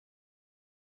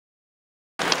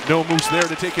No Moose there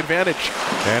to take advantage.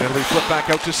 And it'll be flipped back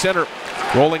out to center.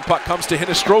 Rolling puck comes to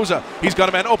Hinostroza. He's got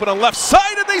a man open on left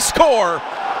side and they score!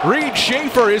 Reed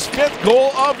Schaefer, his 5th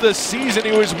goal of the season.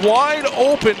 He was wide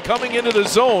open coming into the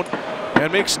zone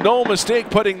and makes no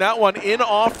mistake putting that one in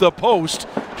off the post.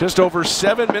 Just over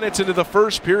 7 minutes into the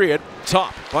first period.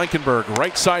 Top, Blankenburg,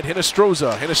 right side,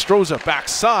 Hinostroza. Hinostroza,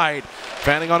 backside.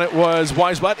 Fanning on it was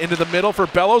Weisblatt, into the middle for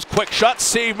Bellows. Quick shot,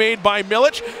 save made by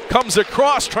Milic. Comes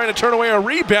across, trying to turn away a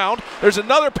rebound. There's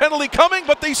another penalty coming,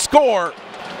 but they score.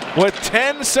 With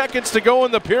 10 seconds to go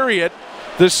in the period,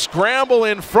 the scramble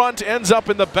in front ends up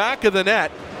in the back of the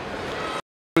net.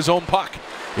 His own puck.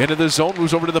 Into the zone,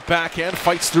 moves over to the backhand,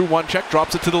 fights through one check,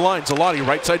 drops it to the line. Zalotti,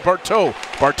 right side, Bartow.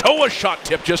 Bartow, a shot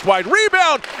tip just wide.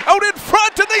 Rebound, out in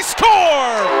front, and they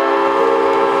score!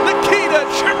 Nikita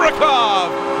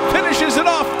Chibrikov finishes it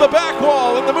off the back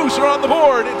wall, and the Moose are on the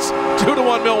board. It's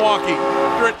 2-1 Milwaukee.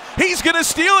 He's going to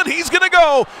steal it, he's going to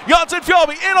go. Janssen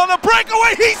Fjallby in on the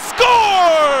breakaway, he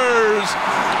scores!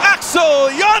 Axel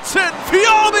Janssen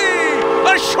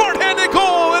Fjallby, a shorthanded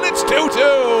goal, and it's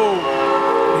 2-2.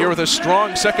 Here with a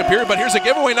strong second period, but here's a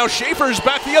giveaway. Now Schaefer's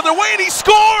back the other way, and he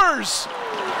scores!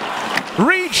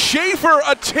 Reed Schaefer,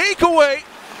 a takeaway,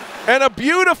 and a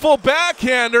beautiful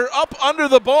backhander up under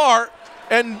the bar,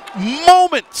 and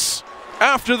moments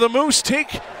after the Moose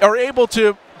are able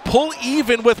to pull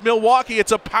even with Milwaukee.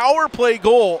 It's a power play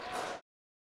goal.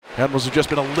 Admirals have just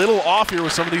been a little off here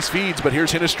with some of these feeds, but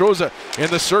here's Hinostroza in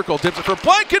the circle, dips it for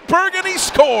Blankenburg, and he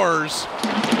scores!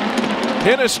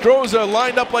 Hinostroza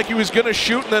lined up like he was going to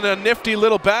shoot, and then a nifty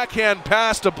little backhand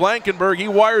pass to Blankenburg. He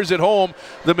wires it home.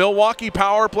 The Milwaukee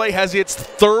power play has its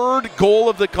 3rd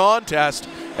goal of the contest,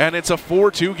 and it's a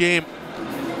 4-2 game.